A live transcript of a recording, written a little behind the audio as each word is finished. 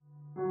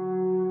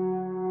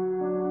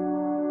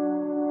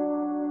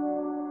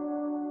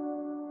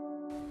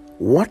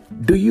What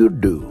do you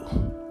do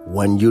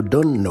when you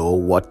don't know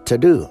what to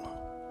do?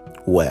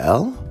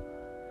 Well,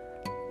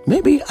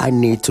 maybe I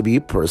need to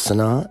be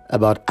personal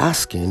about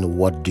asking,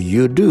 what do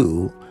you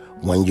do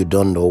when you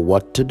don't know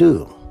what to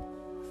do?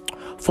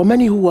 For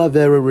many who are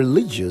very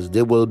religious,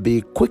 they will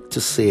be quick to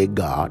say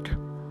God,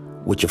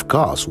 which of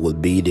course will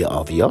be the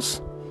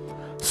obvious.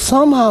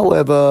 Some,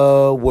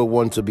 however, will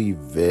want to be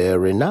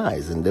very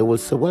nice and they will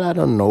say, well, I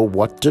don't know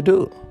what to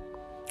do.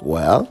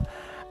 Well,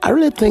 I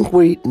really think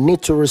we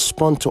need to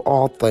respond to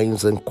all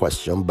things in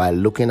question by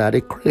looking at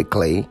it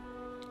critically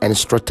and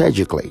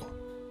strategically.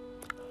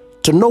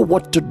 To know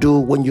what to do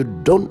when you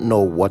don't know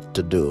what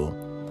to do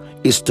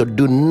is to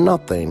do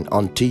nothing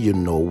until you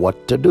know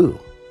what to do.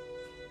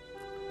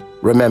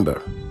 Remember,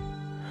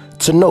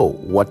 to know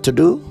what to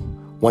do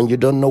when you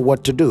don't know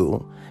what to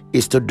do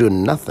is to do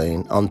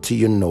nothing until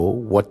you know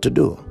what to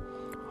do.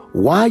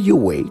 While you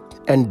wait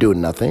and do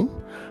nothing,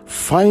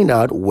 find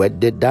out where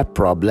did that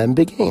problem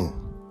begin.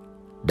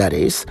 That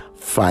is,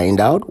 find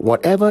out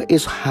whatever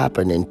is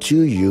happening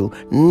to you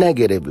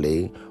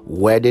negatively,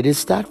 where did it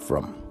start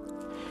from?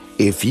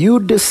 If you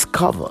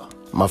discover,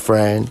 my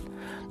friend,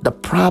 the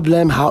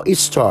problem, how it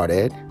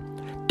started,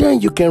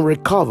 then you can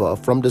recover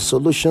from the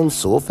solution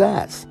so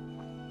fast.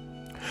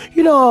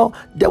 You know,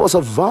 there was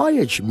a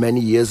voyage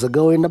many years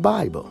ago in the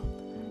Bible.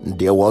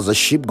 There was a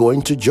ship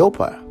going to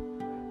Joppa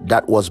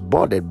that was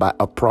boarded by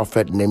a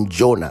prophet named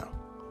Jonah.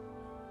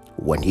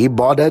 When he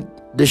boarded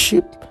the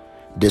ship,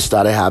 they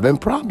started having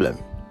problems.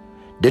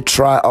 They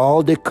tried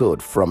all they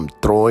could, from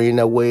throwing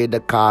away the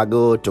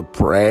cargo to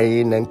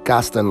praying and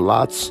casting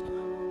lots.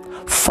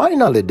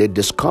 Finally, they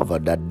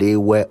discovered that they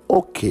were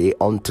okay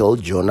until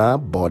Jonah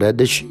boarded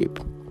the ship.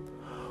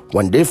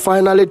 When they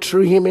finally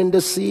threw him in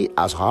the sea,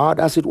 as hard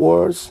as it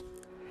was,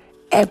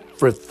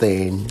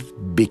 everything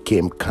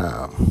became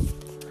calm.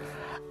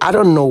 I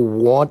don't know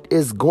what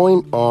is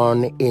going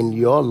on in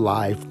your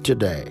life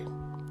today.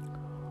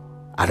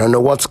 I don't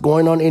know what's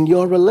going on in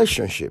your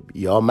relationship,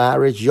 your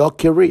marriage, your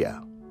career.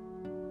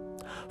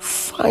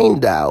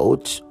 Find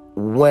out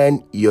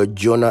when your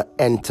Jonah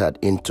entered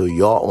into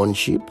your own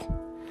ship.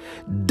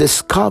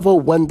 Discover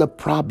when the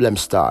problem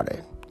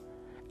started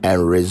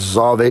and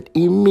resolve it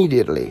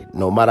immediately.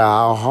 No matter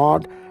how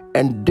hard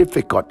and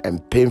difficult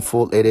and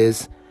painful it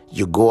is,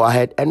 you go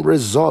ahead and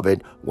resolve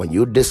it when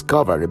you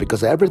discover it,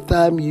 because every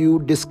time you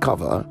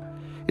discover,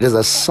 it is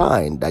a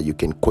sign that you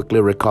can quickly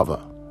recover.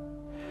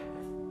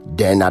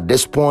 Then at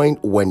this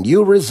point, when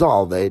you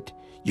resolve it,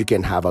 you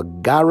can have a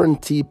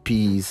guaranteed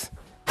peace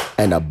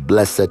and a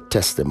blessed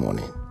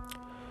testimony.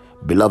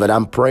 Beloved,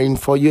 I'm praying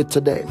for you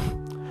today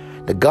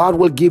that God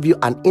will give you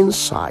an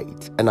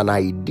insight and an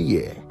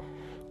idea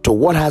to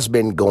what has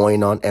been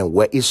going on and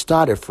where it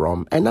started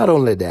from. And not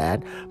only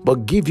that,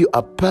 but give you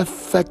a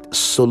perfect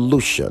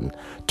solution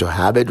to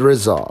have it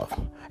resolved.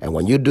 And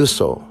when you do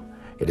so,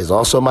 it is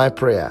also my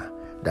prayer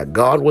that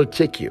God will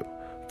take you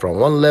from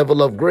one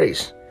level of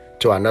grace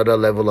to another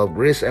level of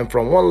grace, and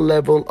from one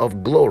level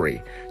of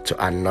glory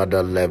to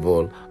another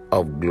level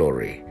of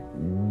glory.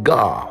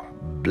 God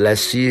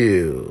bless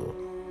you.